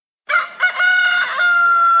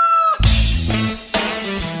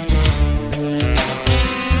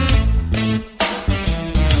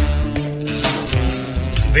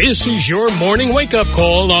This is your morning wake-up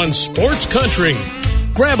call on Sports Country.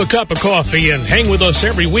 Grab a cup of coffee and hang with us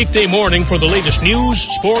every weekday morning for the latest news,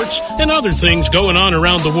 sports, and other things going on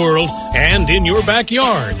around the world and in your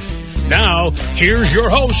backyard. Now, here's your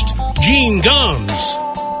host, Gene Gumbs.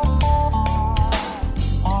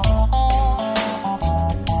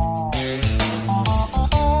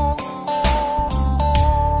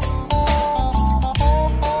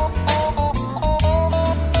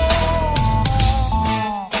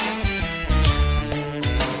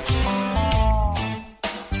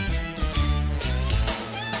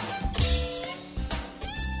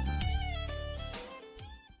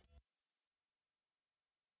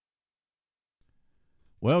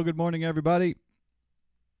 Well, good morning, everybody.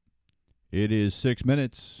 It is 6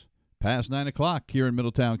 minutes past 9 o'clock here in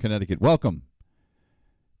Middletown, Connecticut. Welcome.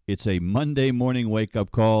 It's a Monday morning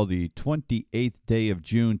wake-up call, the 28th day of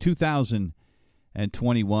June,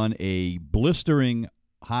 2021, a blistering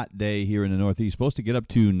hot day here in the Northeast. Supposed to get up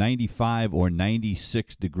to 95 or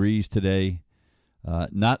 96 degrees today.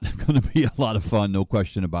 Not going to be a lot of fun, no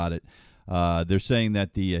question about it. They're saying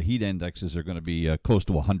that the heat indexes are going to be close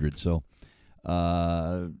to 100, so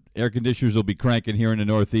air conditioners will be cranking here in the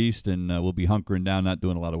Northeast, and we'll be hunkering down, not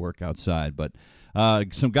doing a lot of work outside. But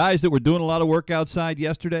some guys that were doing a lot of work outside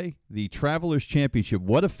yesterday, the Travelers Championship.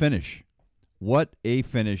 What a finish. What a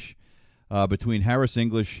finish between Harris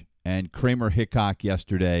English and Kramer Hickok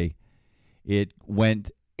yesterday. It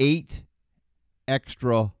went 8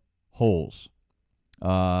 extra holes.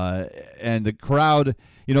 And the crowd,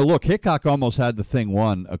 look, Hickok almost had the thing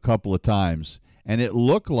won a couple of times. And it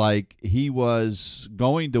looked like he was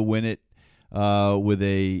going to win it with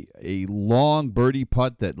a long birdie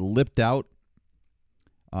putt that lipped out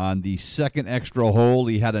on the second extra hole.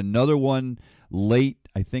 He had another one late,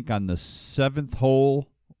 I think on the 7th hole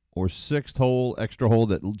or 6th hole, extra hole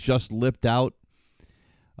that just lipped out.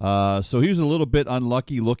 So he was a little bit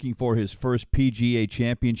unlucky looking for his first PGA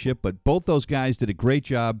championship, but both those guys did a great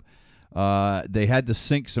job. They had to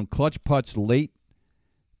sink some clutch putts late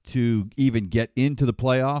to even get into the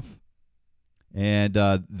playoff. And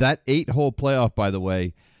that 8-hole playoff, by the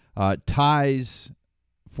way, ties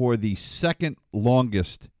for the second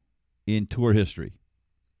longest in tour history.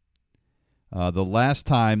 The last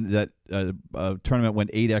time that a tournament went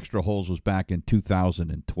 8 extra holes was back in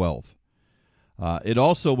 2012. It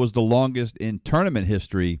also was the longest in tournament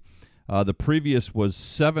history. The previous was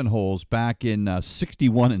 7 holes back in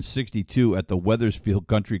 61 and 62 at the Wethersfield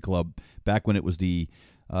Country Club, back when it was the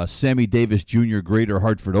Sammy Davis Jr. Greater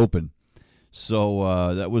Hartford Open.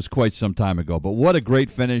 So that was quite some time ago. But what a great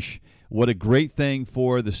finish. What a great thing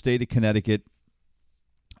for the state of Connecticut.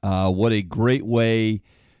 What a great way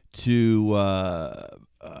to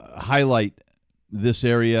highlight this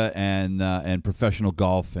area and professional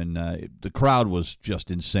golf. And the crowd was just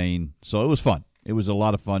insane. So it was fun. It was a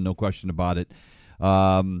lot of fun, no question about it.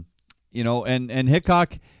 And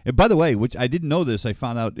Hickok, and by the way, which I didn't know this, I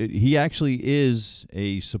found out he actually is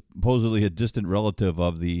supposedly a distant relative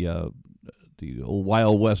of the old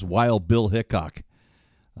Wild West Wild Bill Hickok,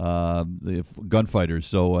 the gunfighters.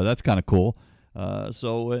 So that's kind of cool.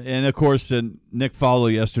 And of course, Nick Fowler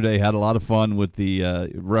yesterday had a lot of fun with the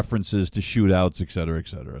references to shootouts, et cetera, et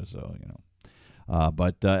cetera. So,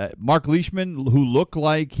 but Mark Leishman, who looked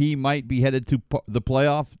like he might be headed to the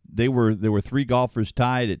playoff, there were 3 golfers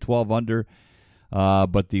tied at 12 under,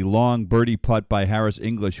 but the long birdie putt by Harris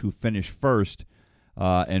English, who finished first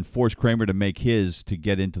and forced Kramer to make his to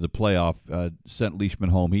get into the playoff, sent Leishman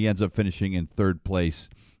home. He ends up finishing in 3rd place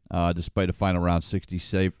despite a final round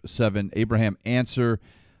 67. Abraham Answer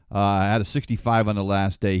had a 65 on the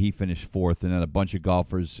last day. He finished 4th, and then a bunch of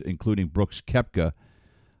golfers, including Brooks Koepka,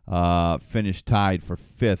 finished tied for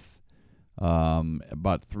 5th,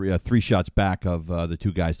 about 3 shots back of the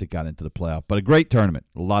 2 guys that got into the playoff. But a great tournament,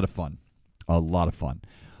 a lot of fun.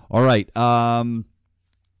 All right,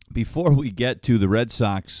 before we get to the Red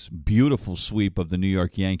Sox beautiful sweep of the New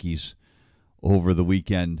York Yankees over the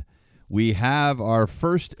weekend, we have our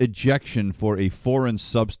first ejection for a foreign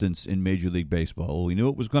substance in Major League Baseball. We knew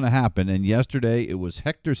it was going to happen, and yesterday it was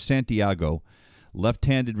Hector Santiago,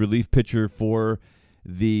 left-handed relief pitcher for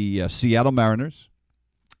the Seattle Mariners,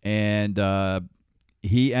 and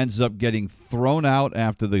he ends up getting thrown out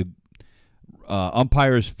after the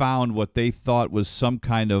umpires found what they thought was some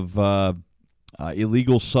kind of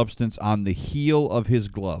illegal substance on the heel of his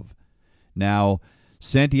glove. Now,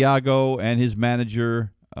 Santiago and his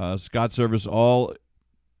manager, Scott Service, all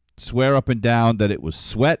swear up and down that it was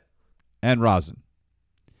sweat and rosin.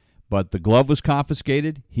 But the glove was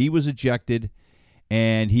confiscated, he was ejected,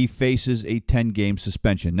 and he faces a 10-game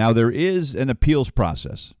suspension. Now, there is an appeals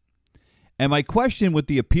process, And my question with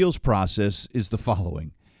the appeals process is the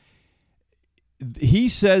following. He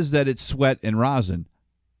says that it's sweat and rosin.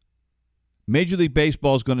 Major League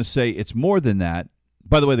Baseball is going to say it's more than that.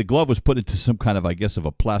 By the way, the glove was put into some kind of, I guess, of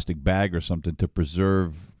a plastic bag or something to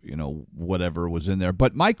preserve, whatever was in there.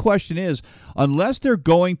 But my question is, unless they're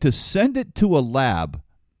going to send it to a lab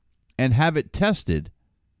and have it tested,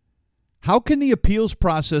 how can the appeals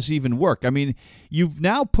process even work? I mean, you've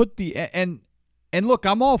now put and look,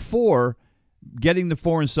 I'm all for getting the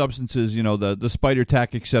foreign substances, the spider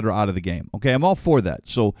tack, et cetera, out of the game. Okay, I'm all for that.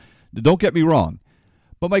 So don't get me wrong.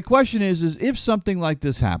 But my question is if something like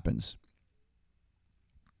this happens,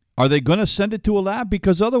 are they going to send it to a lab?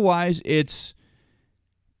 Because otherwise it's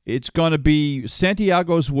going to be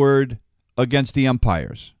Santiago's word against the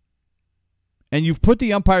umpires. And you've put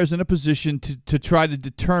the umpires in a position to try to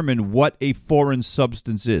determine what a foreign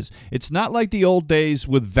substance is. It's not like the old days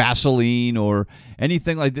with Vaseline or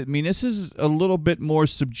anything like that. I mean, this is a little bit more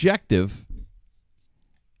subjective.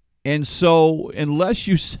 And so unless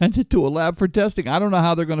you send it to a lab for testing, I don't know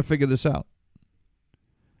how they're going to figure this out.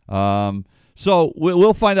 So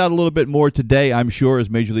we'll find out a little bit more today, I'm sure, as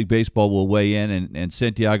Major League Baseball will weigh in. And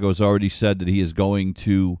Santiago has already said that he is going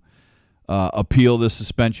to appeal this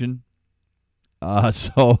suspension. And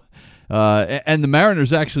the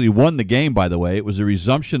Mariners actually won the game, by the way. It was a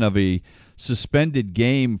resumption of a suspended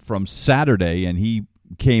game from Saturday, and he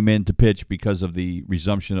came in to pitch because of the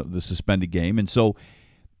resumption of the suspended game. And so,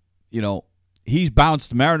 he's bounced.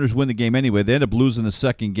 The Mariners win the game anyway. They end up losing the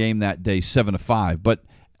second game that day 7-5. But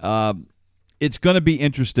it's going to be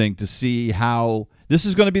interesting to see how this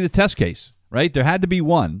is going to be the test case, right? There had to be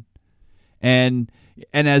one. And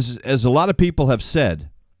as a lot of people have said,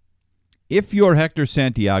 if you're Hector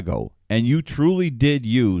Santiago and you truly did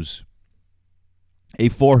use a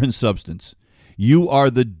foreign substance, you are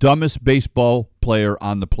the dumbest baseball player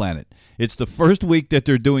on the planet. It's the first week that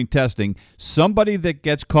they're doing testing. Somebody that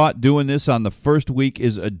gets caught doing this on the first week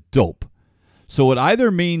is a dope. So it either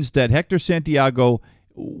means that Hector Santiago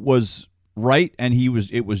was right and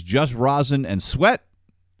it was just rosin and sweat,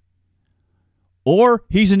 or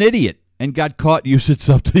he's an idiot and got caught using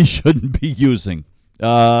something he shouldn't be using.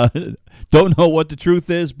 Don't know what the truth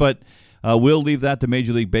is, but we'll leave that to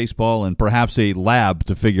Major League Baseball and perhaps a lab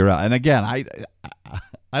to figure out. And again,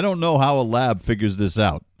 I don't know how a lab figures this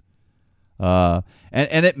out.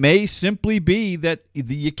 And it may simply be that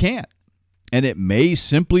you can't. And it may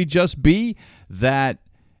simply just be that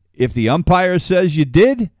if the umpire says you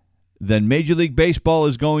did, then Major League Baseball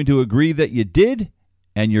is going to agree that you did,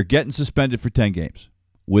 and you're getting suspended for 10 games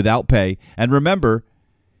without pay. And remember,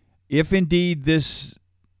 if indeed this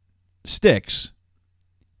sticks,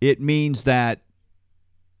 it means that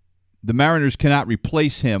the Mariners cannot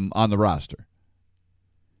replace him on the roster.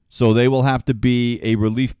 So they will have to be a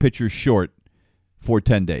relief pitcher short for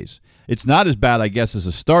 10 days. It's not as bad, I guess, as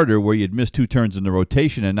a starter where you'd miss 2 turns in the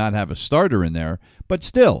rotation and not have a starter in there. But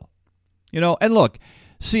still, and look,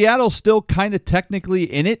 Seattle's still kind of technically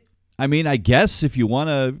in it. I mean, I guess if you want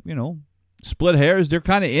to, split hairs, they're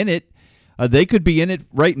kind of in it. They could be in it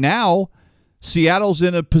right now. Seattle's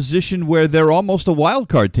in a position where they're almost a wild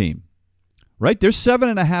card team, right? They're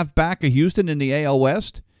 7.5 back of Houston in the AL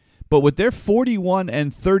West, but with their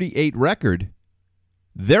 41-38 record,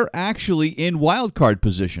 they're actually in wild card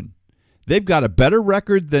position. They've got a better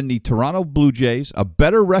record than the Toronto Blue Jays, a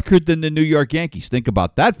better record than the New York Yankees. Think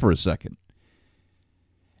about that for a second.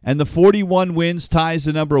 And the 41 wins ties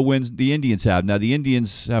the number of wins the Indians have. Now, the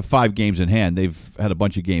Indians have 5 games in hand. They've had a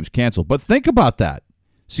bunch of games canceled. But think about that.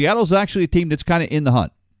 Seattle's actually a team that's kind of in the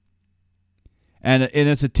hunt. And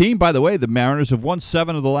it's a team, by the way, the Mariners have won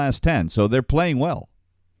 7 of the last 10, so they're playing well.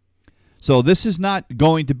 So this is not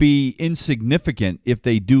going to be insignificant if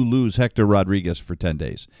they do lose Hector Rodriguez for 10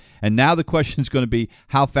 days. And now the question is going to be,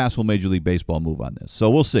 how fast will Major League Baseball move on this? So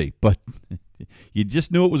we'll see. But you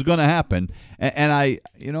just knew it was going to happen. And I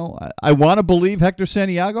want to believe Hector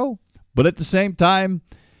Santiago, but at the same time,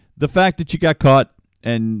 the fact that you got caught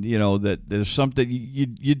and, that there's something,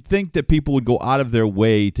 you'd think that people would go out of their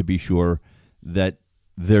way to be sure that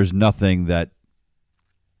there's nothing that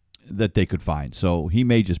they could find. So he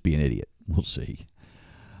may just be an idiot. We'll see.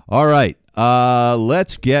 All right.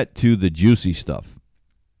 Let's get to the juicy stuff.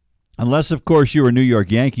 Unless, of course, you're a New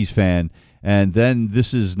York Yankees fan, and then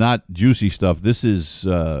this is not juicy stuff. This is,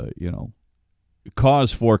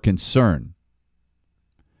 cause for concern.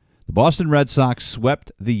 The Boston Red Sox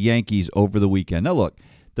swept the Yankees over the weekend. Now, look,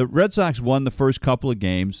 the Red Sox won the first couple of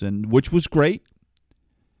games, which was great,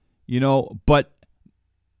 but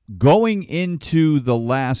going into the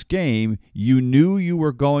last game, you knew you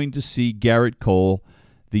were going to see Garrett Cole,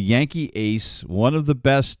 the Yankee ace, one of the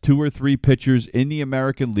best 2 or 3 pitchers in the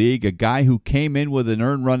American League, a guy who came in with an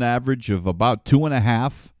earned run average of about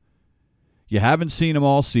 2.5. You haven't seen him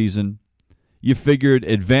all season. You figured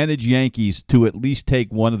advantage Yankees to at least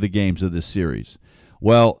take one of the games of this series.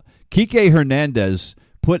 Well, Kike Hernandez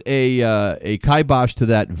put a kibosh to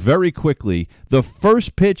that very quickly. The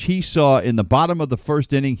first pitch he saw in the bottom of the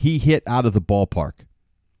first inning, he hit out of the ballpark.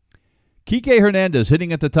 Kike Hernandez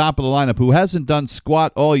hitting at the top of the lineup, who hasn't done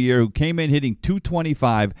squat all year, who came in hitting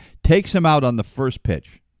 .225, takes him out on the first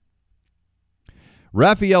pitch.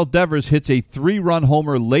 Rafael Devers hits a 3-run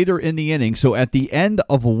homer later in the inning, so at the end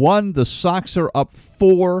of 1, the Sox are up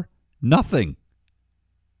 4-0.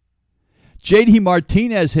 J.D.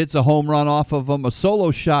 Martinez hits a home run off of him, a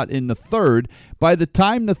solo shot in the 3rd. By the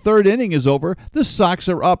time the 3rd inning is over, the Sox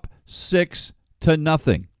are up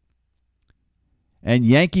 6-0. And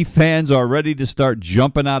Yankee fans are ready to start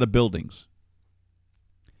jumping out of buildings.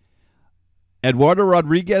 Eduardo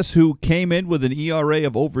Rodriguez, who came in with an ERA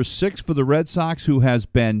of over 6 for the Red Sox, who has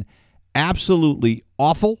been absolutely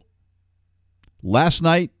awful last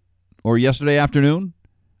night or yesterday afternoon,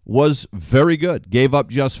 was very good. Gave up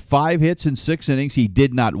just 5 hits in 6 innings. He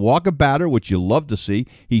did not walk a batter, which you love to see.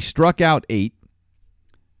 He struck out 8.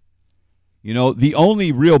 You know, the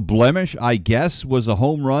only real blemish, I guess, was a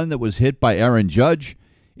home run that was hit by Aaron Judge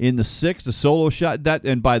in the 6th, a solo shot.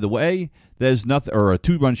 And by the way, there's nothing, or a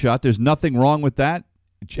 2-run shot. There's nothing wrong with that.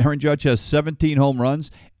 Aaron Judge has 17 home runs,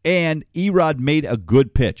 and Erod made a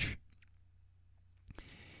good pitch.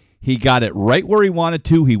 He got it right where he wanted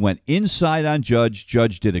to. He went inside on Judge.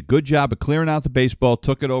 Judge did a good job of clearing out the baseball,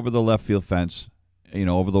 took it over the left field fence,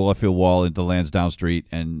 over the left field wall into Lansdowne Street,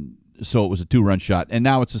 and so it was a 2-run shot. And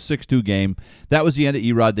now it's a 6-2 game. That was the end of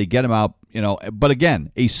Erod. They get him out, but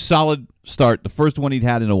again, a solid start, the first one he'd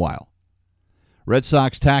had in a while. Red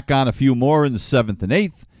Sox tack on a few more in the 7th and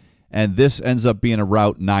 8th, and this ends up being a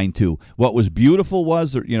rout 9-2. What was beautiful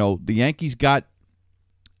was, the Yankees got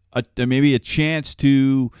maybe a chance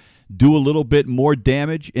to do a little bit more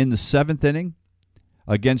damage in the 7th inning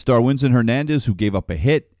against Darwinzon Hernandez, who gave up a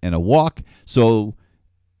hit and a walk. So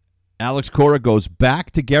Alex Cora goes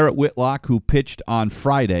back to Garrett Whitlock, who pitched on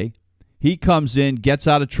Friday. He comes in, gets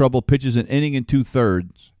out of trouble, pitches an inning and 2/3,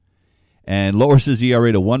 and lowers his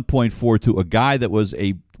ERA to 1.42, a guy that was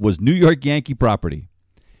New York Yankee property.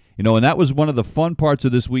 And that was one of the fun parts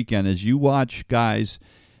of this weekend as you watch guys.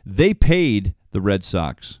 They paid the Red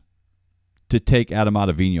Sox to take Adam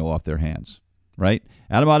Ottavino off their hands, right?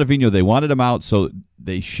 Adam Ottavino, they wanted him out, so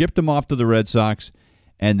they shipped him off to the Red Sox,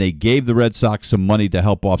 and they gave the Red Sox some money to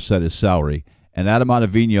help offset his salary. And Adam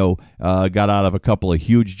Ottavino got out of a couple of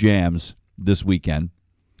huge jams this weekend.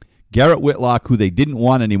 Garrett Whitlock, who they didn't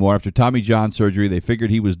want anymore after Tommy John surgery, they figured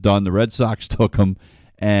he was done. The Red Sox took him,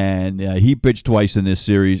 and he pitched twice in this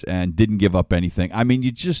series and didn't give up anything. I mean,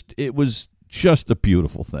 it was just a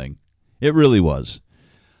beautiful thing. It really was.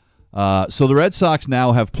 So the Red Sox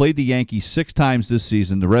now have played the Yankees 6 times this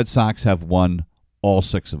season. The Red Sox have won all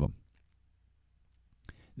 6 of them.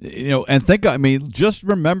 And just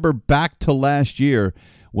remember back to last year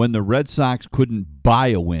when the Red Sox couldn't buy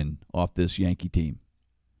a win off this Yankee team.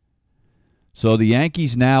 So the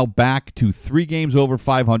Yankees now back to 3 games over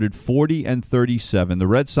 500, 40-37. The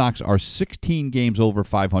Red Sox are 16 games over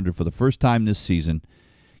 500 for the first time this season.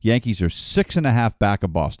 Yankees are 6.5 back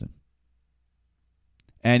of Boston.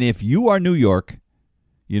 And if you are New York,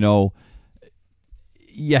 you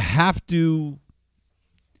have to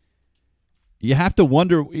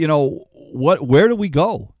wonder, where do we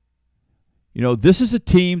go? This is a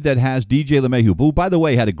team that has DJ LeMahieu, who, by the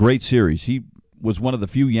way, had a great series. He was one of the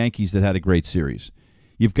few Yankees that had a great series.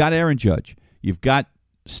 You've got Aaron Judge. You've got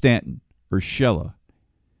Stanton, Urshela,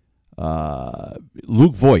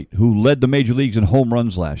 Luke Voit, who led the major leagues in home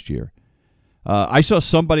runs last year. I saw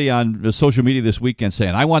somebody on social media this weekend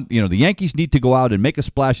saying, I want, the Yankees need to go out and make a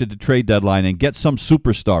splash at the trade deadline and get some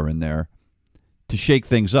superstar in there to shake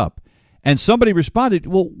things up. And somebody responded,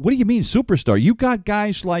 well, what do you mean superstar? You got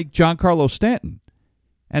guys like Giancarlo Stanton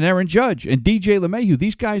and Aaron Judge and DJ LeMahieu.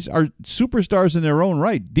 These guys are superstars in their own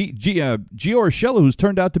right. Gio Urshela, who's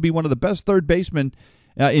turned out to be one of the best third basemen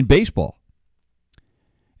in baseball.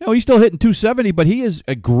 He's still hitting .270, but he is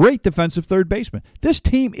a great defensive third baseman. This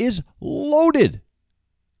team is loaded.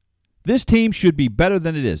 This team should be better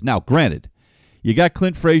than it is. Now, granted, you got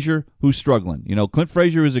Clint Frazier, who's struggling. Clint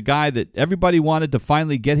Frazier is a guy that everybody wanted to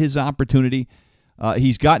finally get his opportunity.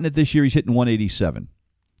 He's gotten it this year. He's hitting 187.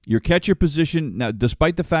 Your catcher position, now,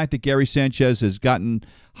 despite the fact that Gary Sanchez has gotten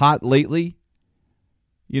hot lately,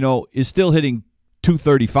 is still hitting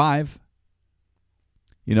 .235.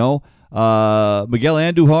 Miguel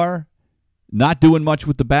Andujar not doing much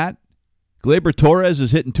with the bat. Gleyber Torres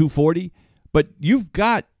is hitting 240, but you've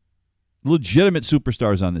got legitimate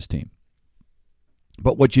superstars on this team.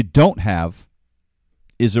 But what you don't have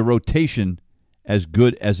is a rotation as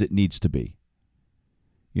good as it needs to be.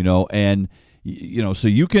 And so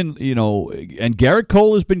you can, and Garrett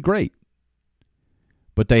Cole has been great.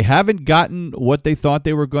 But they haven't gotten what they thought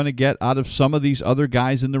they were going to get out of some of these other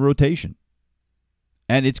guys in the rotation.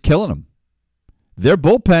 And it's killing them. Their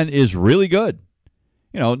bullpen is really good.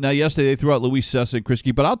 Now yesterday they threw out Luis Cessa and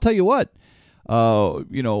Krisky, but I'll tell you what,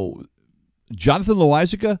 Jonathan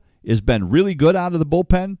Loáisiga has been really good out of the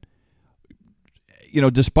bullpen.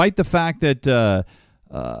 Despite the fact that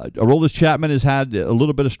Aroldis Chapman has had a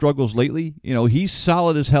little bit of struggles lately, he's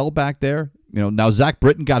solid as hell back there. Now Zach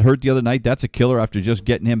Britton got hurt the other night. That's a killer after just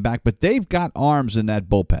getting him back. But they've got arms in that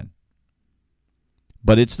bullpen.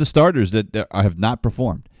 But it's the starters that have not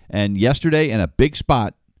performed. And yesterday, in a big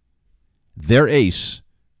spot, their ace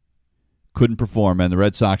couldn't perform, and the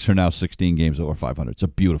Red Sox are now 16 games over 500. It's a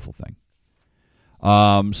beautiful thing.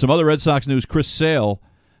 Some other Red Sox news. Chris Sale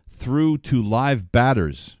threw to live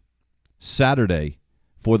batters Saturday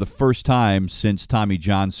for the first time since Tommy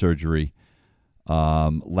John surgery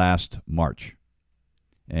last March.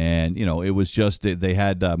 And, it was just they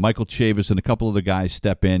had Michael Chavis and a couple of the guys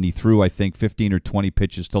step in. He threw, I think, 15 or 20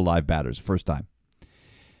 pitches to live batters, first time.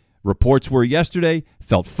 Reports were yesterday,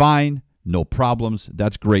 felt fine, no problems.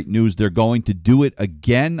 That's great news. They're going to do it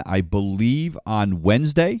again, I believe, on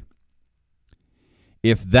Wednesday.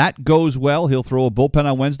 If that goes well, he'll throw a bullpen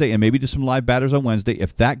on Wednesday and maybe to some live batters on Wednesday.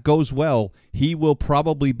 If that goes well, he will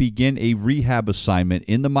probably begin a rehab assignment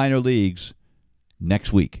in the minor leagues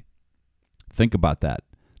next week. Think about that.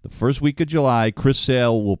 The first week of July, Chris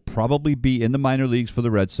Sale will probably be in the minor leagues for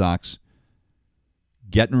the Red Sox,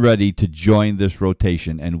 getting ready to join this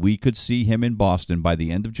rotation, and we could see him in Boston by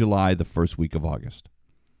the end of July, the first week of August.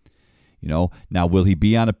 Now will he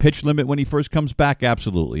be on a pitch limit when he first comes back?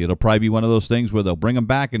 Absolutely. It'll probably be one of those things where they'll bring him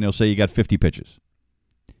back and they'll say you got 50 pitches.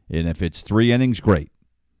 And if it's 3 innings, great.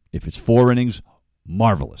 If it's 4 innings,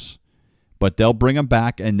 marvelous. But they'll bring him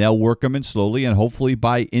back and they'll work him in slowly, and hopefully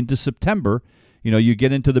by into September, you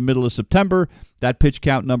get into the middle of September, that pitch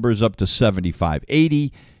count number is up to 75,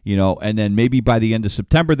 80, and then maybe by the end of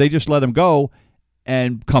September, they just let him go.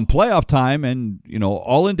 And come playoff time, and,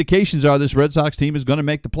 all indications are this Red Sox team is going to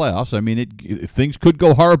make the playoffs. I mean, things could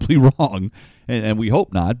go horribly wrong, and we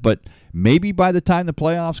hope not. But maybe by the time the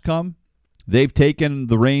playoffs come, they've taken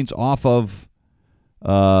the reins off of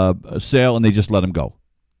Sale, and they just let him go.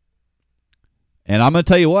 And I'm going to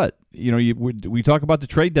tell you what, we talk about the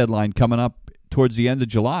trade deadline coming up towards the end of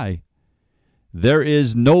July. There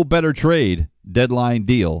is no better trade deadline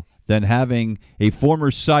deal than having a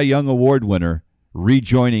former Cy Young Award winner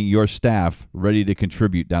rejoining your staff, ready to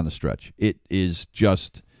contribute down the stretch. It is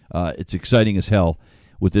just, it's exciting as hell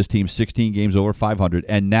with this team 16 games over 500.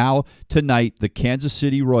 And now, tonight, the Kansas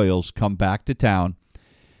City Royals come back to town.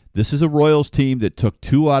 This is a Royals team that took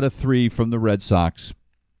 2 out of 3 from the Red Sox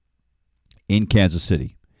in Kansas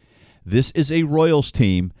City. This is a Royals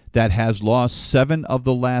team that has lost 7 of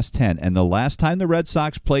the last 10. And the last time the Red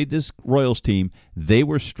Sox played this Royals team, they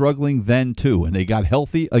were struggling then too, and they got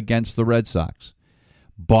healthy against the Red Sox.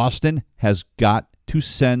 Boston has got to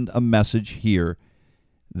send a message here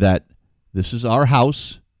that this is our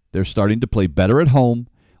house. They're starting to play better at home.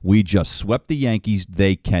 We just swept the Yankees.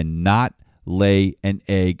 They cannot lay an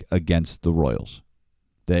egg against the Royals.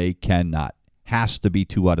 They cannot. Has to be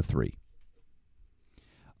 2 out of 3.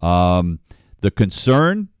 The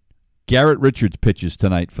concern, Garrett Richards pitches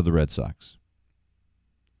tonight for the Red Sox.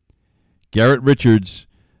 Garrett Richards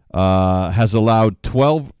has allowed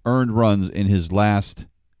 12 earned runs in his last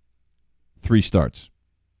 3 starts.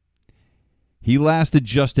 He lasted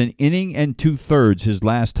just an inning and 2/3 his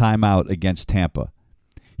last time out against Tampa.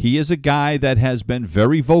 He is a guy that has been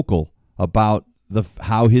very vocal about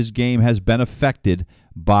how his game has been affected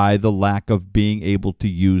by the lack of being able to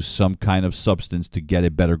use some kind of substance to get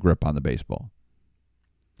a better grip on the baseball.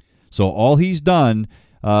 So all he's done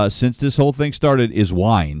since this whole thing started is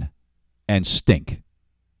whine and stink.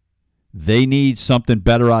 They need something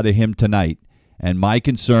better out of him tonight. And my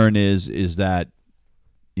concern is that,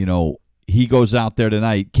 he goes out there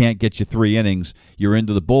tonight, can't get you 3 innings, you're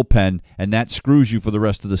into the bullpen, and that screws you for the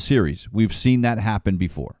rest of the series. We've seen that happen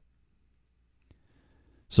before.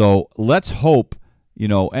 So let's hope,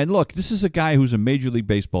 and look, this is a guy who's a Major League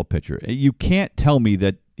Baseball pitcher. You can't tell me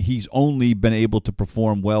that he's only been able to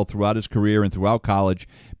perform well throughout his career and throughout college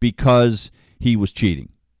because he was cheating.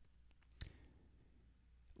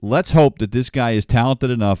 Let's hope that this guy is talented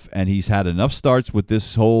enough and he's had enough starts with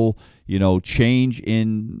this whole, change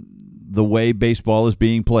in the way baseball is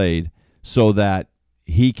being played so that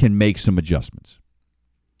he can make some adjustments.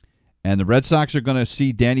 And the Red Sox are going to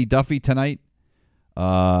see Danny Duffy tonight.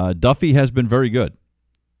 Duffy has been very good.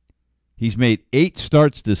 He's made 8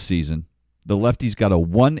 starts this season. The lefty's got a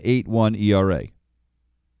 1.81 ERA.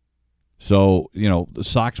 So, the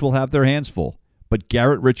Sox will have their hands full. But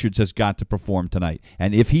Garrett Richards has got to perform tonight.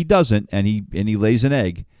 And if he doesn't, and he lays an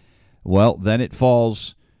egg, well, then it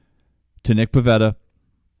falls to Nick Pivetta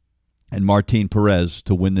and Martin Perez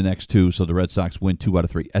to win the next 2, so the Red Sox win 2 out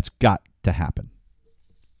of 3. That's got to happen.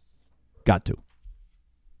 Got to.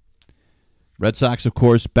 Red Sox, of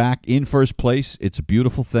course, back in first place. It's a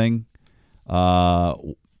beautiful thing.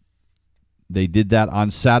 They did that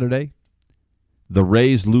on Saturday. The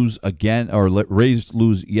Rays lose again, or Rays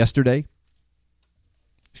lose yesterday.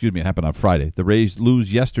 Excuse me, it happened on Friday. The Rays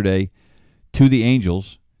lose yesterday to the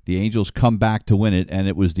Angels. The Angels come back to win it, and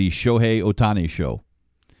it was the Shohei Ohtani show.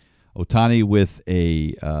 Ohtani with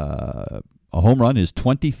a home run, his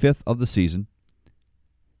 25th of the season,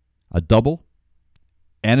 a double,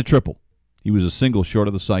 and a triple. He was a single short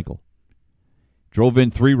of the cycle. Drove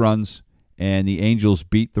in 3 runs, and the Angels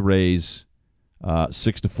beat the Rays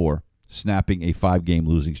 6-4, snapping a 5-game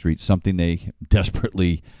losing streak, something they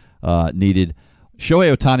desperately needed.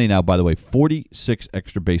 Shohei Ohtani now, by the way, 46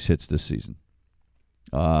 extra base hits this season.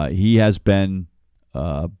 He has been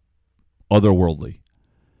otherworldly.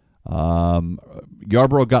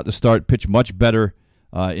 Yarbrough got the start, pitched much better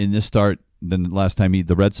in this start than the last time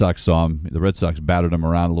the Red Sox saw him. The Red Sox battered him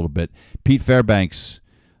around a little bit. Pete Fairbanks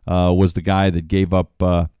was the guy that gave up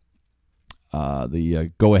the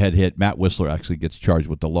go-ahead hit. Matt Whistler actually gets charged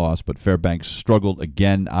with the loss, but Fairbanks struggled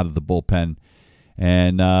again out of the bullpen.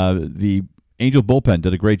 And the Angel bullpen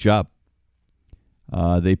did a great job.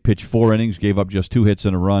 They pitched 4 innings, gave up just 2 hits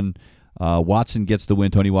and a run. Watson gets the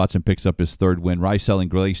win. Tony Watson picks up his 3rd win. Raisel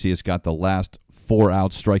Iglesias got the last 4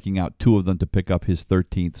 outs, striking out 2 of them to pick up his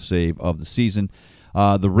 13th save of the season.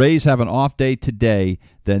 The Rays have an off day today.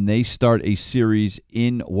 Then they start a series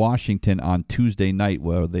in Washington on Tuesday night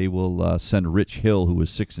where they will send Rich Hill, who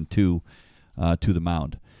is 6-2, to the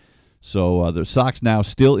mound. So the Sox now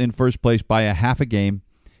still in first place by a half a game.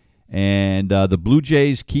 And the Blue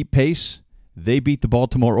Jays keep pace. They beat the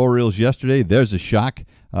Baltimore Orioles yesterday. There's a shock.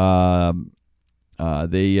 They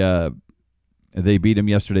beat them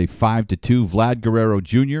yesterday 5-2. Vlad Guerrero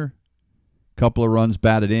Jr., couple of runs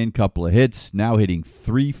batted in, couple of hits, now hitting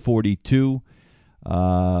 .342.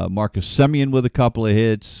 Marcus Semien with a couple of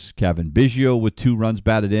hits. Kevin Biggio with 2 runs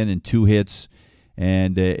batted in and 2 hits.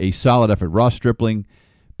 And a solid effort. Ross Stripling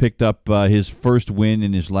picked up his first win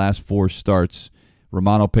in his last 4 starts.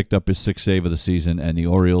 Romano picked up his 6th save of the season, and the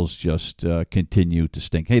Orioles just continue to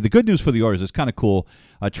stink. Hey, the good news for the Orioles is kind of cool.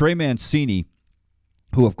 Trey Mancini,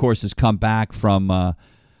 who, of course, has come back from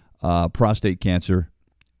prostate cancer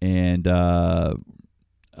and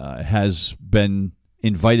has been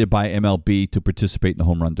invited by MLB to participate in the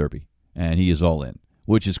Home Run Derby, and he is all in,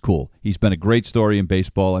 which is cool. He's been a great story in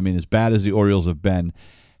baseball. I mean, as bad as the Orioles have been,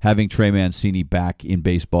 having Trey Mancini back in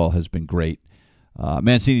baseball has been great.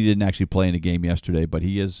 Mancini didn't actually play in the game yesterday, but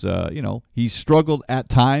he is, he's struggled at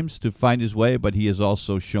times to find his way, but he has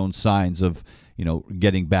also shown signs of,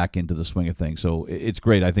 getting back into the swing of things. So it's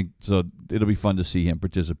great. I think so. It'll be fun to see him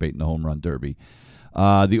participate in the Home Run Derby.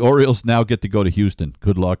 The Orioles now get to go to Houston.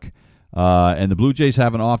 Good luck. And the Blue Jays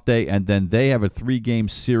have an off day, and then they have a 3-game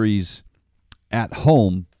series at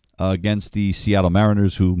home against the Seattle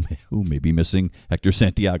Mariners, who may be missing Hector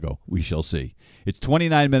Santiago. We shall see. It's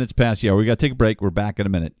 29 minutes past the hour. We got to take a break. We're back in a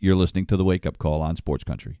minute. You're listening to the Wake Up Call on Sports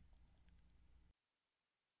Country.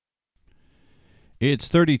 It's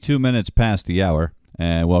 32 minutes past the hour,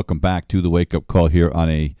 and welcome back to the Wake Up Call here on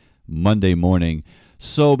a Monday morning.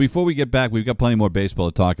 So before we get back, we've got plenty more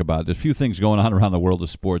baseball to talk about. There's a few things going on around the world of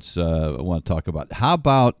sports I want to talk about. How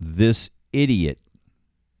about this idiot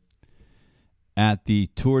at the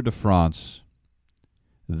Tour de France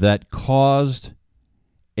that caused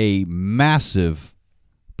a massive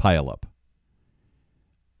pileup?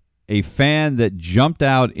 A fan that jumped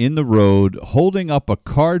out in the road holding up a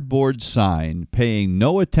cardboard sign, paying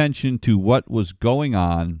no attention to what was going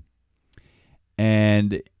on,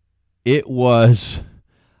 and it was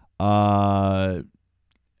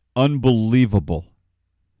unbelievable.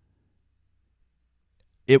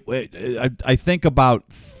 I think about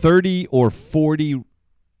 30 or 40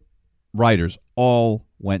 riders all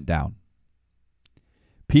went down.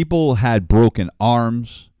 People had broken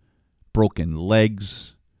arms, broken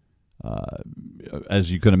legs,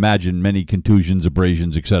 as you can imagine, many contusions,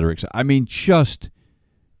 abrasions, etc. I mean, just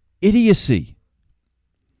idiocy.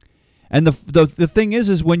 And the thing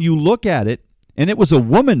is when you look at it, And it was a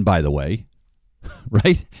woman, by the way,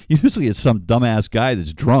 right? Usually it's some dumbass guy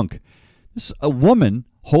that's drunk. This is a woman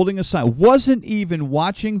holding a sign, wasn't even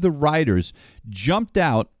watching the riders, jumped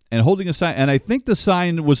out and holding a sign. And I think the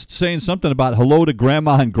sign was saying something about hello to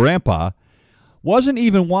grandma and grandpa. Wasn't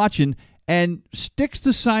even watching and sticks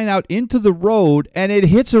the sign out into the road, and it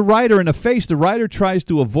hits a rider in the face. The rider tries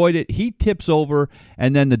to avoid it. He tips over,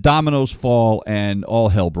 and then the dominoes fall, and all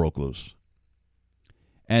hell broke loose.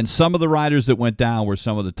 And some of the riders that went down were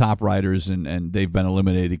some of the top riders, and they've been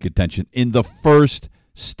eliminated contention in the first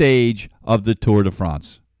stage of the Tour de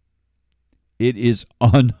France. It is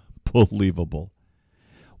unbelievable.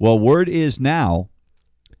 Well, word is now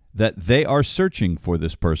that they are searching for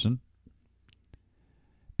this person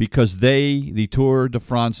because the Tour de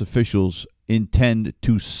France officials, intend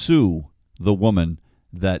to sue the woman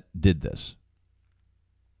that did this.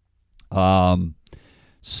 They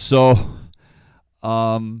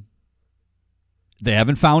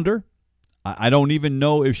haven't found her. I don't even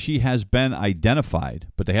know if she has been identified,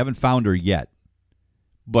 but they haven't found her yet.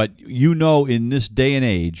 But in this day and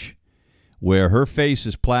age where her face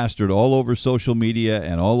is plastered all over social media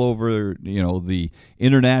and all over, the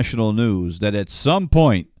international news, that at some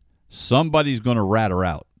point somebody's going to rat her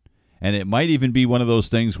out. And it might even be one of those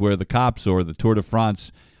things where the cops or the Tour de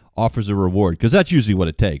France offers a reward, because that's usually what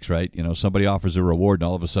it takes, right? Somebody offers a reward and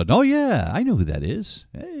all of a sudden, oh yeah, I know who that is.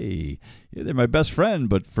 Hey, they're my best friend,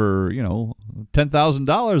 but for,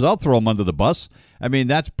 $10,000, I'll throw them under the bus. I mean,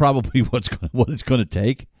 that's probably what it's going to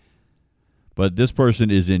take. But this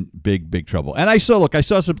person is in big, big trouble. And I saw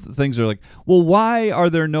some things that are like, well, why are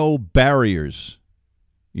there no barriers,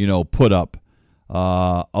 put up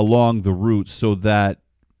along the route so that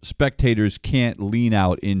spectators can't lean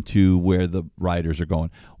out into where the riders are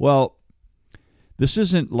going? Well, this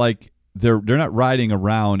isn't like they're not riding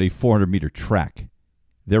around a 400-meter track.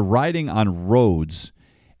 They're riding on roads,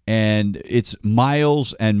 and it's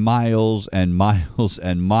miles and miles and miles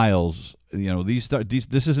and miles.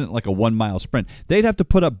 This isn't like a 1 mile sprint. They'd have to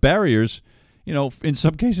put up barriers, in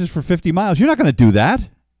some cases for 50 miles. You're not going to do that.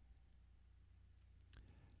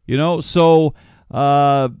 So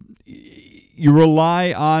you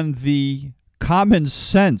rely on the common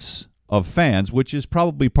sense of fans, which is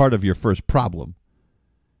probably part of your first problem.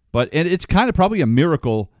 And it's kind of probably a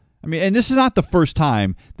miracle. I mean, and this is not the first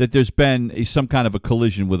time that there's been some kind of a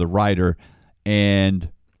collision with a rider and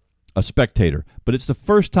a spectator, but it's the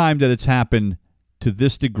first time that it's happened to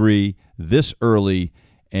this degree, this early,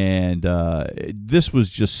 and this was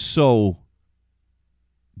just so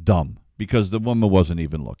dumb because the woman wasn't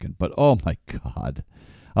even looking. But oh my God.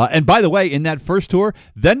 And by the way, in that first tour,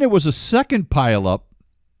 then there was a second pileup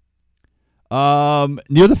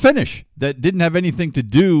near the finish that didn't have anything to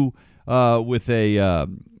do with a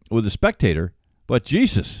spectator. But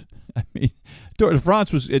Jesus, I mean, Tour de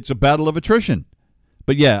France it's a battle of attrition.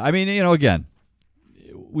 But yeah, I mean, again,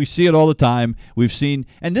 we see it all the time. We've seen,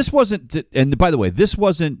 and this wasn't. And by the way, this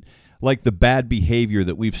wasn't like the bad behavior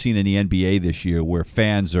that we've seen in the NBA this year, where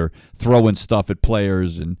fans are throwing stuff at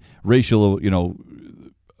players and racial,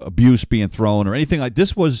 abuse being thrown or anything like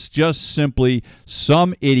this. Was just simply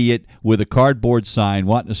some idiot with a cardboard sign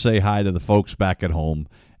wanting to say hi to the folks back at home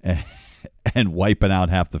and wiping out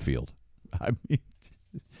half the field. I mean,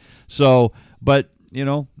 so, but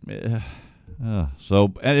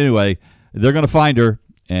so anyway, they're going to find her,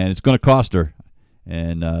 and it's going to cost her,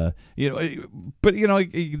 and but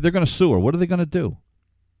they're going to sue her. What are they going to do?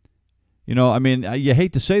 I mean, you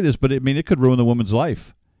hate to say this, but it could ruin the woman's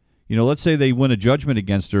life. Let's say they win a judgment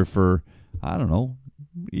against her for, I don't know,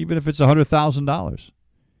 even if it's $100,000,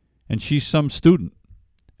 and she's some student,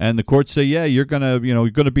 and the courts say, yeah, you're gonna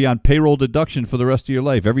be on payroll deduction for the rest of your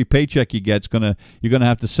life. Every paycheck you get you're gonna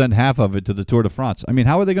have to send half of it to the Tour de France. I mean,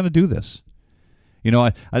 how are they going to do this? They're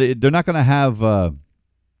not going to have. I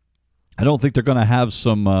don't think they're going to have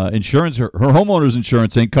some insurance. Her homeowner's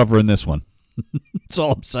insurance ain't covering this one. That's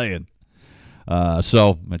all I'm saying.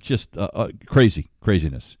 So it's just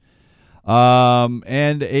craziness.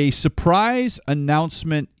 And a surprise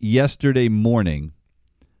announcement yesterday morning.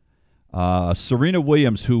 Serena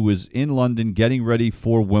Williams, who was in London getting ready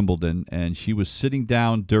for Wimbledon, and she was sitting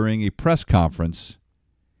down during a press conference,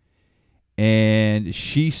 and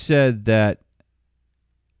she said that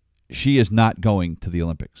she is not going to the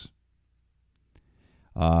Olympics.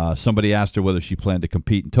 Somebody asked her whether she planned to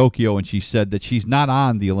compete in Tokyo, and she said that she's not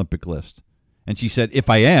on the Olympic list. And she said, if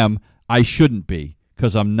I am, I shouldn't be,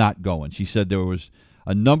 because I'm not going. She said there was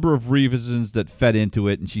a number of reasons that fed into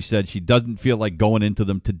it, and she said she doesn't feel like going into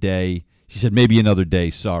them today. She said maybe another day,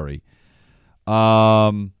 sorry.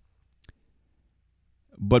 But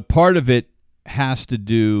part of it has to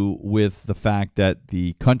do with the fact that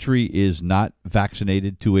the country is not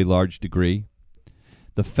vaccinated to a large degree.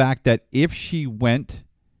 The fact that if she went,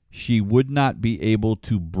 she would not be able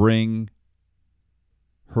to bring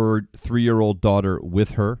her 3-year-old daughter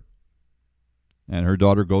with her, and her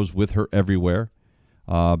daughter goes with her everywhere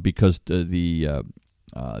because the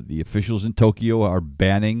officials in Tokyo are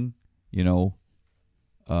banning,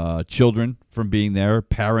 children from being there,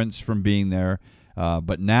 parents from being there.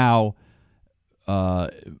 But now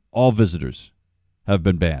all visitors have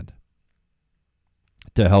been banned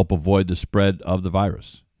to help avoid the spread of the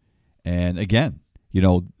virus. And again,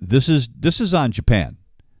 this is on Japan.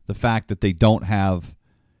 The fact that they don't have,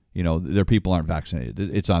 their people aren't vaccinated.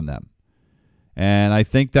 It's on them. And I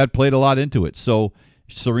think that played a lot into it. So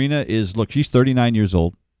Serena she's 39 years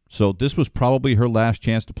old. So this was probably her last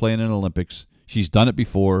chance to play in an Olympics. She's done it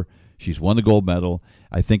before. She's won the gold medal.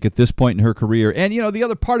 I think at this point in her career, and the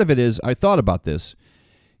other part of it is, I thought about this,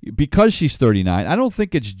 because she's 39, I don't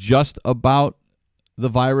think it's just about the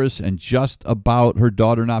virus and just about her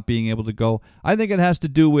daughter not being able to go. I think it has to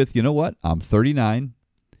do with, I'm 39.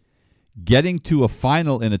 Getting to a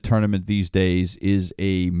final in a tournament these days is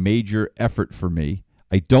a major effort for me.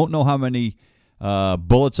 I don't know how many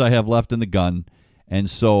bullets I have left in the gun, and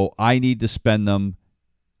so I need to spend them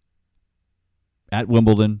at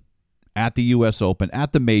Wimbledon, at the U.S. Open,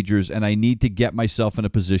 at the majors, and I need to get myself in a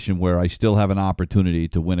position where I still have an opportunity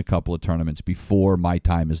to win a couple of tournaments before my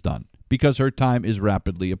time is done, because her time is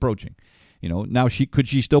rapidly approaching. Now could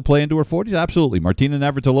she still play into her 40s? Absolutely. Martina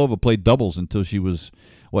Navratilova played doubles until she was,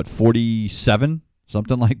 47?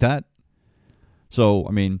 Something like that. So,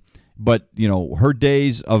 but, her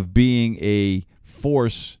days of being a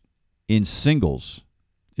force in singles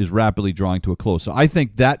is rapidly drawing to a close. So I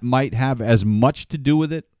think that might have as much to do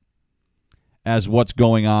with it as what's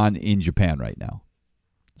going on in Japan right now.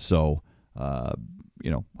 So, I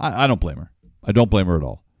don't blame her. I don't blame her at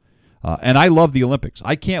all. And I love the Olympics.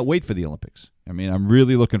 I can't wait for the Olympics. I'm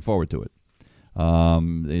really looking forward to it.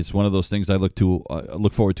 It's one of those things I look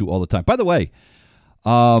forward to all the time. By the way,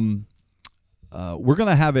 we're going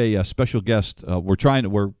to have a special guest. We're trying to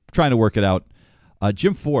work it out.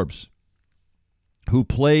 Jim Forbes, who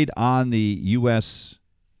played on the U.S.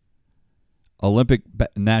 Olympic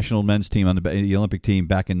national men's team, on the Olympic team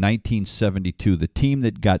back in 1972, the team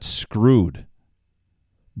that got screwed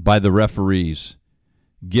by the referees,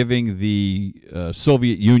 giving the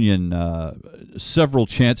Soviet Union several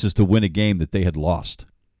chances to win a game that they had lost.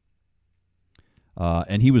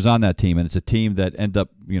 And he was on that team, and it's a team that ended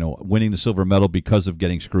up, winning the silver medal because of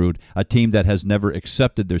getting screwed, a team that has never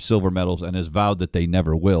accepted their silver medals and has vowed that they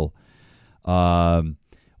never will.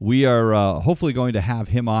 We are hopefully going to have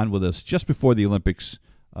him on with us just before the Olympics.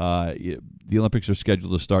 The Olympics are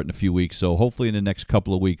scheduled to start in a few weeks, so hopefully in the next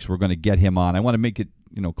couple of weeks we're going to get him on. I want to make it,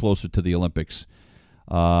 closer to the Olympics.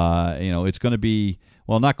 It's going to be,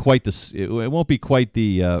 not quite this. It won't be quite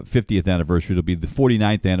the 50th anniversary. It'll be the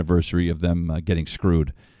 49th anniversary of them getting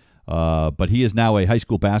screwed. But he is now a high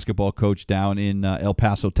school basketball coach down in El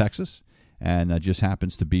Paso, Texas, and just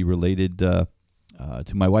happens to be related to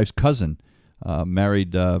my wife's cousin.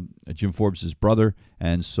 Married Jim Forbes' brother,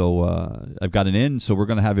 and so I've got an in, so we're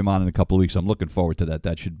going to have him on in a couple of weeks. I'm looking forward to that.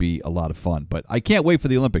 That should be a lot of fun. But I can't wait for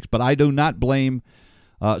the Olympics. But I do not blame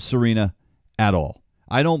Serena at all.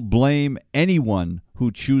 I don't blame anyone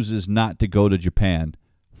who chooses not to go to Japan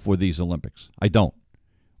for these Olympics. I don't.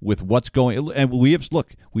 With what's going, and we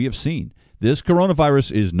have seen this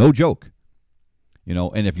coronavirus is no joke.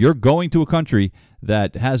 And if you're going to a country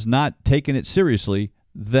that has not taken it seriously,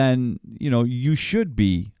 then, you should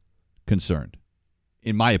be concerned,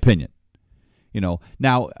 in my opinion.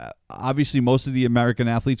 Now, obviously, most of the American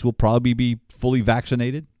athletes will probably be fully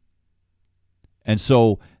vaccinated. And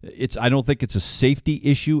so I don't think it's a safety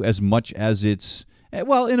issue as much as it's,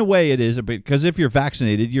 well, in a way it is, because if you're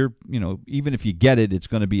vaccinated, even if you get it, it's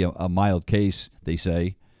going to be a mild case, they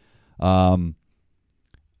say. But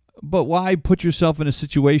why put yourself in a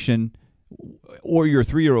situation, or your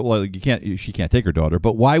 3-year-old, well, she can't take her daughter,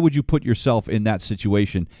 but why would you put yourself in that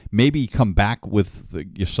situation? Maybe come back with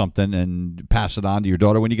something and pass it on to your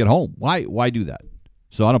daughter when you get home. Why do that?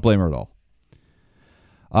 So I don't blame her at all.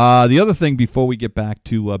 The other thing before we get back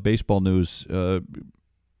to baseball news,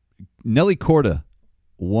 Nelly Korda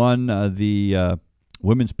won the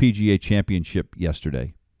Women's PGA Championship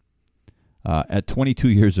yesterday at 22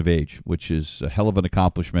 years of age, which is a hell of an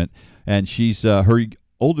accomplishment. And she's her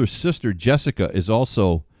older sister, Jessica, is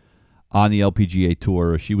also on the LPGA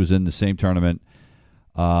Tour. She was in the same tournament.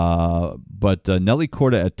 But Nelly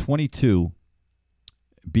Korda at 22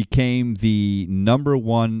 became the number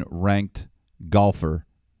one ranked golfer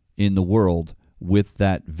in the world with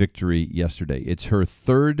that victory yesterday. It's her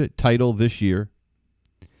third title this year.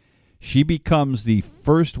 She becomes the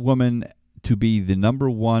first woman to be the number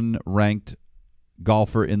one ranked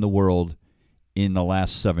golfer in the world in the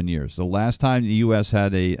last 7 years. The last time the U.S.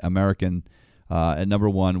 had an American at number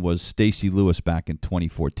one was Stacey Lewis back in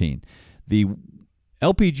 2014. The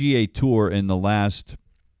LPGA Tour in the last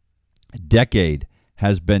decade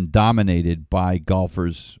has been dominated by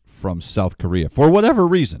golfers from South Korea for whatever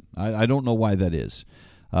reason. I don't know why that is.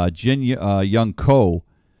 Jin Young Ko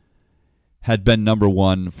had been number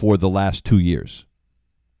one for the last 2 years.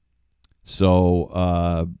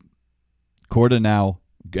 So Korda now,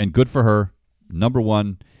 and good for her, number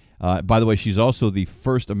one. By the way, she's also the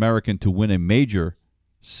first American to win a major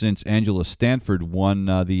since Angela Stanford won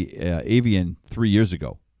the Avian 3 years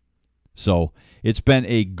ago. So it's been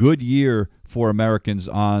a good year for Americans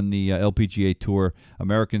on the LPGA Tour.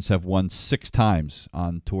 Americans have won 6 times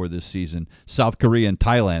on tour this season. South Korea and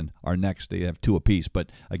Thailand are next. They have 2 apiece.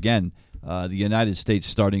 But again, the United States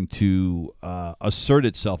starting to assert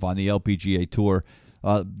itself on the LPGA Tour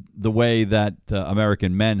the way that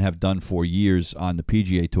American men have done for years on the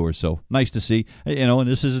PGA Tour. So nice to see. And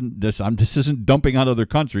this isn't dumping on other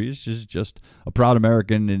countries. It's just a proud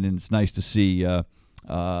American, and it's nice to see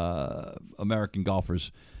American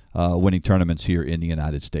golfers winning tournaments here in the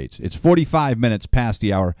United States. It's 45 minutes past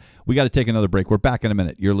the hour. We got to take another break. We're back in a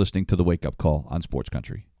minute. You're listening to the Wake Up Call on Sports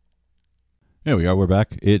Country. Here we are. We're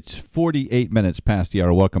back. It's 48 minutes past the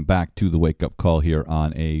hour. Welcome back to the Wake Up Call here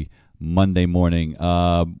on a Monday morning.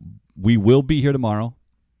 We will be here tomorrow,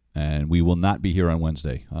 and we will not be here on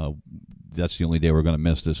Wednesday. That's the only day we're going to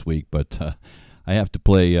miss this week, but I have to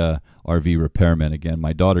play RV repairman again.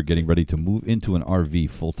 My daughter getting ready to move into an RV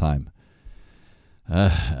full-time.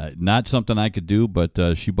 Not something I could do,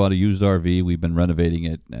 but she bought a used RV. We've been renovating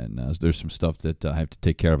it, and there's some stuff that I have to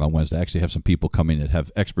take care of on Wednesday. I actually have some people coming that have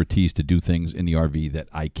expertise to do things in the RV that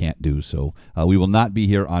I can't do. So we will not be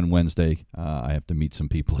here on Wednesday. I have to meet some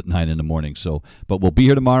people at 9 in the morning. But we'll be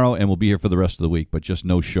here tomorrow, and we'll be here for the rest of the week, but just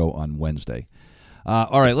no show on Wednesday.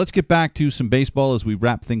 All right, let's get back to some baseball as we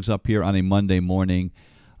wrap things up here on a Monday morning.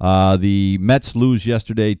 The Mets lose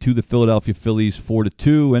yesterday to the Philadelphia Phillies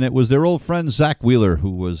 4-2, and it was their old friend Zach Wheeler,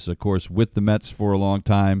 who was, of course, with the Mets for a long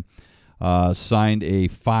time, signed a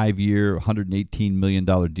 5-year, $118 million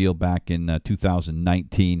deal back in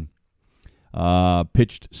 2019.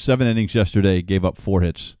 Pitched 7 innings yesterday, gave up 4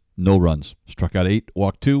 hits, no runs, struck out 8,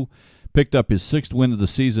 walked 2, picked up his 6th win of the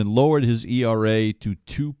season, lowered his ERA to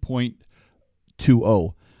 2.20.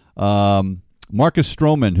 Marcus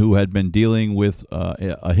Stroman, who had been dealing with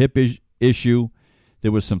a hip issue,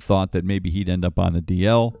 there was some thought that maybe he'd end up on the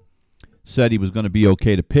DL, said he was going to be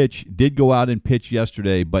okay to pitch, did go out and pitch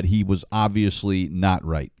yesterday, but he was obviously not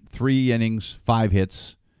right. 3 innings, 5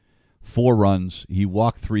 hits, 4 runs. He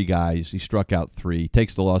walked 3 guys. He struck out 3.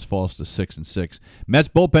 Takes the loss, falls to 6-6. Mets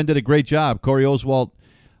bullpen did a great job. Corey Oswalt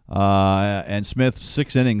and Smith,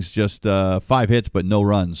 6 innings, just 5 hits, but no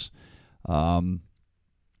runs.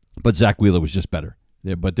 But Zach Wheeler was just better.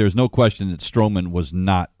 Yeah, but there's no question that Stroman was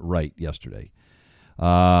not right yesterday.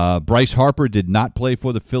 Bryce Harper did not play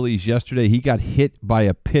for the Phillies yesterday. He got hit by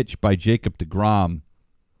a pitch by Jacob deGrom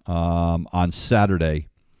on Saturday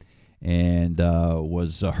and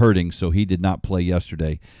was hurting, so he did not play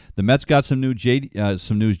yesterday. The Mets got some news.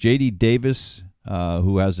 J.D. Davis,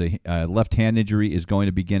 who has a left hand injury, is going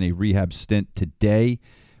to begin a rehab stint today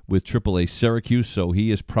with AAA Syracuse, so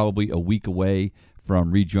he is probably a week away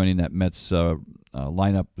from rejoining that Mets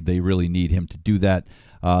lineup. They really need him to do that.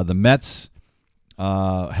 The Mets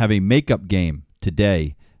have a makeup game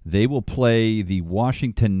today. They will play the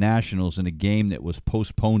Washington Nationals in a game that was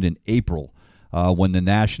postponed in April when the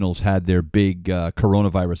Nationals had their big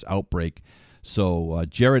coronavirus outbreak. So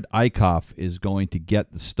Jared Eickhoff is going to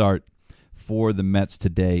get the start for the Mets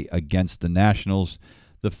today against the Nationals.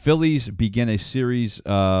 The Phillies begin a series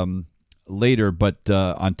later, but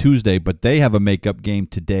on Tuesday, but they have a makeup game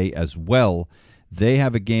today as well. They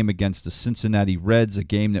have a game against the Cincinnati Reds, a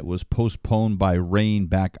game that was postponed by rain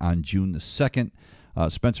back on June the 2nd.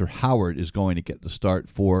 Spencer Howard is going to get the start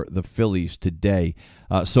for the Phillies today.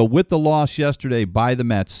 So with the loss yesterday by the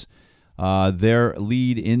Mets, their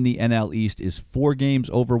lead in the NL East is 4 games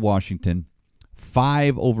over Washington,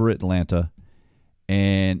 5 over Atlanta,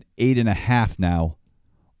 and 8.5 now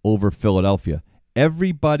over Philadelphia.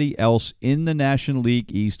 Everybody else in the National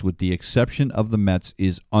League East, with the exception of the Mets,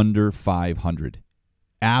 is under 500.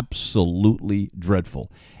 Absolutely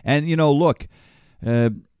dreadful. And, look,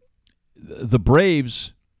 the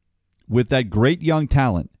Braves, with that great young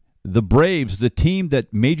talent, the Braves, the team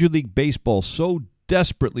that Major League Baseball so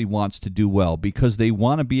desperately wants to do well because they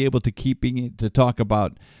want to be able to to talk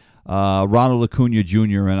about Ronald Acuna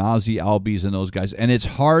Jr. and Ozzie Albies and those guys. And it's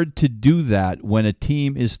hard to do that when a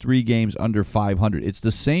team is 3 games under 500. It's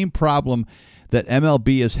the same problem that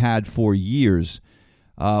MLB has had for years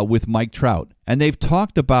with Mike Trout. And they've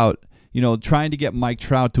talked about, trying to get Mike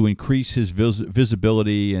Trout to increase his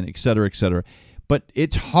visibility and et cetera, et cetera. But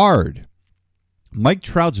it's hard. Mike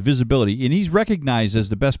Trout's visibility, and he's recognized as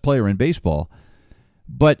the best player in baseball,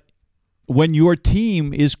 but when your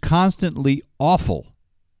team is constantly awful,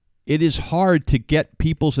 it is hard to get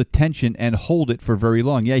people's attention and hold it for very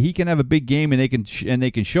long. Yeah, he can have a big game, and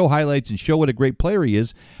they can show highlights and show what a great player he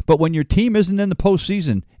is, but when your team isn't in the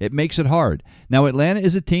postseason, it makes it hard. Now, Atlanta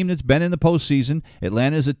is a team that's been in the postseason.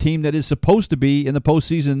 Atlanta is a team that is supposed to be in the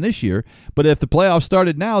postseason this year, but if the playoffs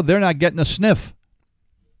started now, they're not getting a sniff.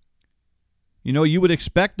 You would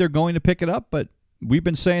expect they're going to pick it up, but we've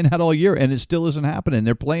been saying that all year, and it still isn't happening.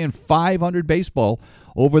 They're playing .500 baseball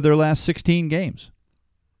over their last 16 games.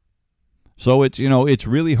 So it's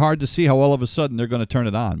really hard to see how all of a sudden they're going to turn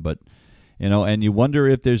it on. But, and you wonder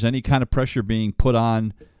if there's any kind of pressure being put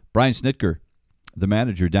on Brian Snitker, the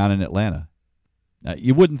manager down in Atlanta.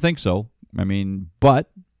 You wouldn't think so.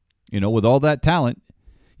 But, with all that talent,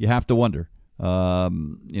 you have to wonder.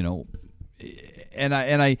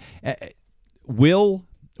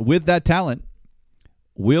 With that talent,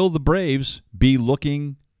 will the Braves be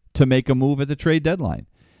looking to make a move at the trade deadline?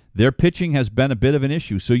 Their pitching has been a bit of an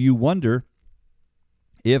issue, so you wonder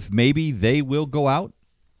if maybe they will go out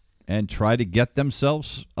and try to get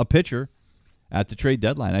themselves a pitcher at the trade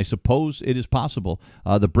deadline. I suppose it is possible.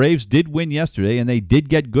 The Braves did win yesterday, and they did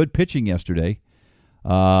get good pitching yesterday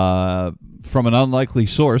from an unlikely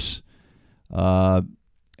source.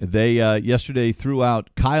 They yesterday threw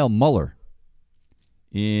out Kyle Muller.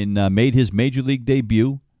 Made his major league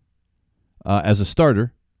debut as a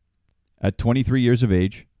starter at 23 years of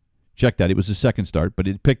age. Check that. It was his second start, but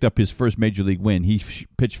it picked up his first major league win. He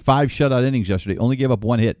pitched 5 shutout innings yesterday, only gave up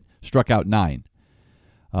 1 hit, struck out 9.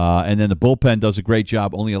 And then the bullpen does a great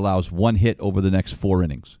job, only allows 1 hit over the next 4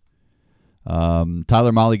 innings.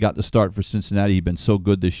 Tyler Mahle got the start for Cincinnati. He'd been so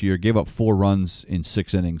good this year. Gave up 4 runs in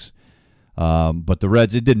 6 innings. But the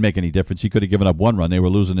Reds, it didn't make any difference. He could have given up 1 run. They were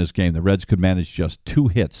losing this game. The Reds could manage just 2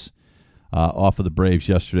 hits off of the Braves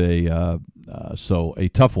yesterday. So a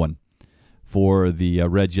tough one for the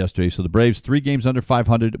Reds yesterday. So the Braves 3 games under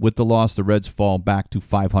 500 with the loss. The Reds fall back to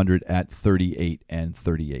 500 at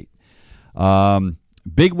 38-38.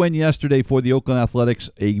 Big win yesterday for the Oakland Athletics,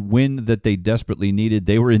 a win that they desperately needed.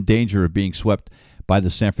 They were in danger of being swept by the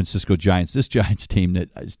San Francisco Giants. This Giants team that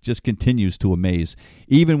just continues to amaze.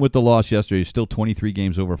 Even with the loss yesterday, still 23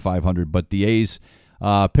 games over 500. But the A's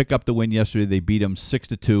pick up the win yesterday. They beat them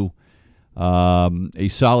 6-2. A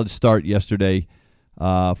solid start yesterday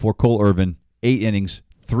for Cole Irvin. 8 innings,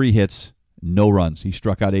 3 hits, no runs. He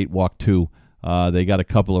struck out 8, walked 2. They got a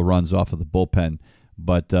couple of runs off of the bullpen.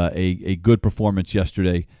 But a good performance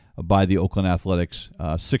yesterday by the Oakland Athletics.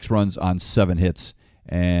 6 runs on 7 hits.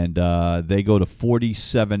 And they go to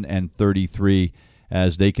 47-33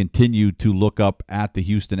 as they continue to look up at the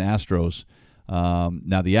Houston Astros.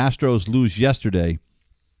 Now, the Astros lose yesterday,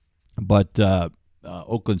 but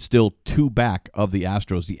Oakland still 2 back of the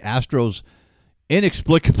Astros. The Astros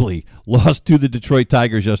inexplicably lost to the Detroit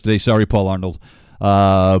Tigers yesterday. Sorry, Paul Arnold.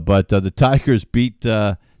 But the Tigers beat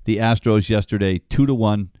the Astros yesterday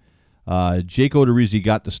 2-1. Jake Odorizzi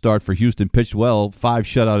got the start for Houston, pitched well, 5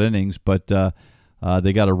 shutout innings, but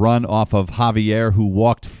they got a run off of Javier, who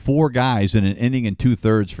walked 4 guys in an inning and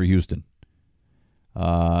 2/3 for Houston.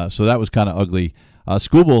 So that was kind of ugly.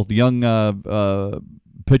 Skubal, the young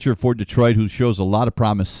pitcher for Detroit, who shows a lot of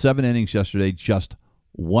promise, 7 innings yesterday, just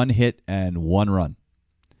 1 hit and 1 run.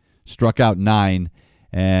 Struck out 9,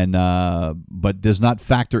 and but does not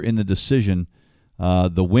factor in the decision.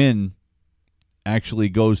 The win actually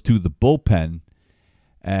goes to the bullpen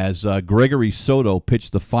as Gregory Soto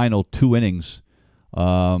pitched the final 2 innings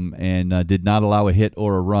and did not allow a hit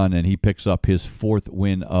or a run, and he picks up his 4th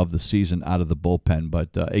win of the season out of the bullpen. But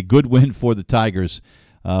a good win for the Tigers,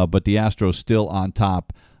 but the Astros still on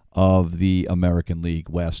top of the American League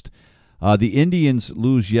West. The Indians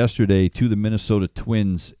lose yesterday to the Minnesota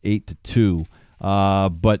Twins 8-2,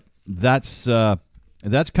 but that's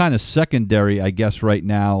kind of secondary, I guess, right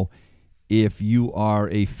now if you are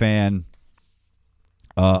a fan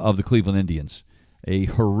of the Cleveland Indians. A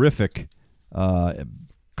horrific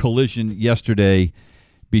collision yesterday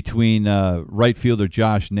between right fielder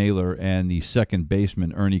Josh Naylor and the second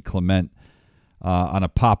baseman Ernie Clement on a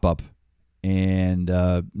pop-up, and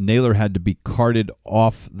Naylor had to be carted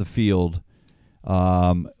off the field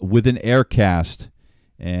with an air cast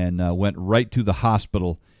and went right to the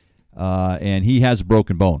hospital, and he has a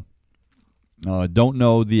broken bone. Don't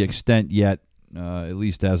know the extent yet, at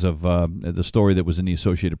least as of the story that was in the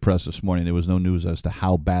Associated Press this morning. There was no news as to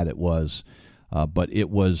how bad it was, but it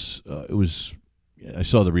was. I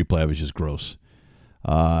saw the replay. It was just gross.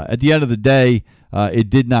 At the end of the day, it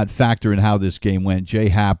did not factor in how this game went. Jay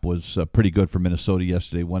Happ was pretty good for Minnesota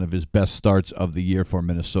yesterday, one of his best starts of the year for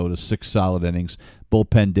Minnesota, 6 solid innings.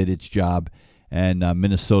 Bullpen did its job, and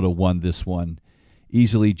Minnesota won this one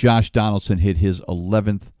easily. Josh Donaldson hit his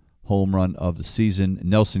 11th home run of the season.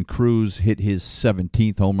 Nelson Cruz hit his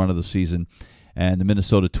 17th home run of the season, and the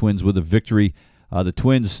Minnesota Twins with a victory. The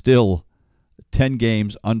Twins still 10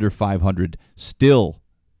 games under 500, still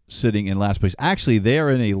sitting in last place. Actually, they're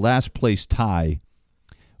in a last place tie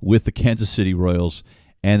with the Kansas City Royals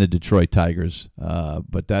and the Detroit Tigers.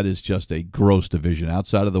 But that is just a gross division.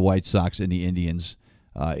 Outside of the White Sox and the Indians,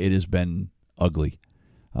 it has been ugly.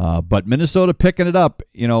 But Minnesota picking it up,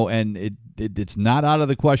 and it's not out of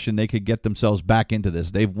the question they could get themselves back into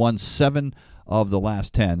this. They've won 7 of the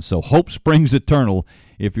last 10, so hope springs eternal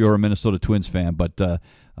if you're a Minnesota Twins fan. But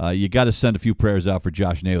you got to send a few prayers out for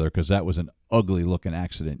Josh Naylor, because that was an ugly-looking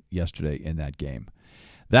accident yesterday in that game.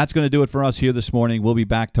 That's going to do it for us here this morning. We'll be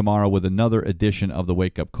back tomorrow with another edition of the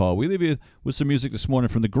Wake Up Call. We leave you with some music this morning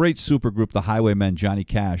from the great supergroup, the Highwaymen, Johnny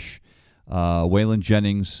Cash, Waylon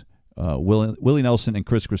Jennings, Willie Nelson, and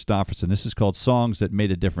Chris Christopherson. This is called Songs That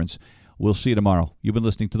Made a Difference. We'll see you tomorrow. You've been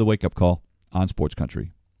listening to the Wake Up Call on Sports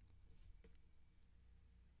Country.